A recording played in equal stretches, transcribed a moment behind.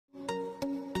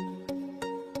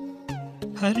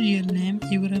Her real name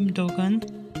Evrim Dongan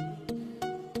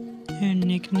and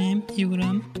nickname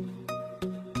Evrim.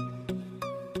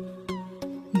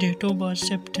 Date of birth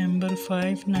September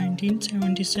 5,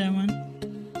 1977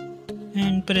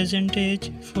 and present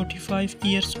age 45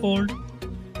 years old.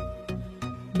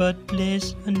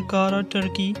 Birthplace Ankara,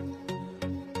 Turkey.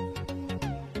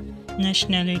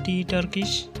 Nationality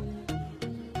Turkish.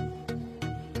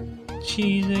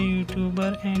 She is a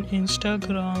YouTuber and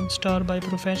Instagram star by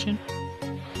profession.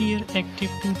 Year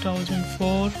active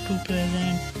 2004 to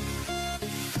present.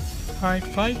 Height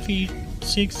 5 feet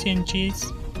 6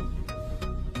 inches.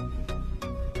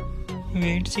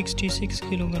 Weight 66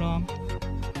 kg.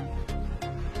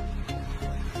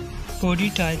 Body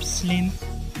type slim.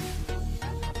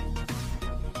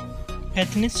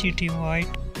 Ethnicity white.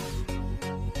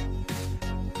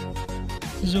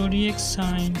 Zodiac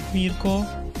sign Virgo.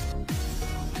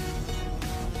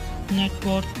 Net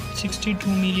worth $62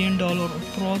 million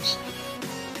approx.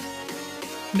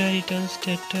 Marital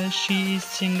status she is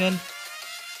single.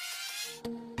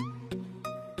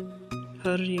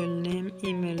 Her real name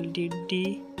Emel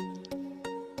DeDe.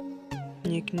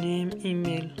 Nickname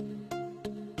Emel.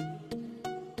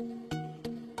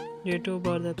 Date of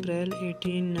birth April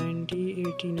 18,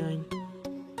 1989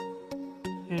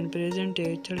 and present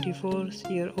age 34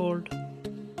 year old.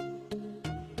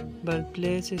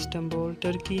 Birthplace Istanbul,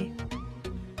 Turkey.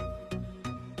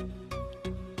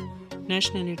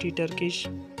 Nationality Turkish.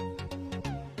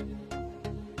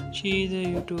 She is a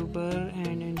YouTuber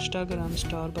and Instagram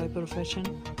star by profession.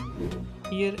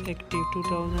 Year active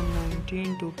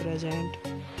 2019 to present.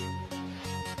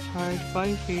 Height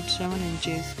 5 feet 7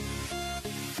 inches.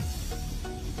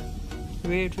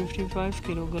 Weight 55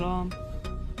 kg.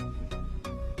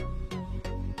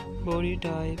 Body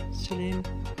type slim.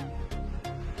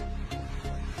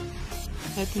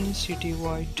 Ethnicity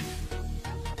white.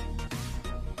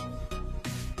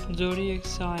 Zodiac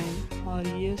sign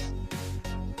Aries.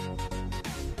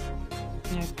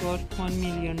 Net worth $1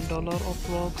 million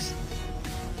approx.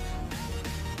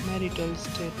 Marital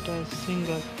status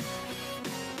single.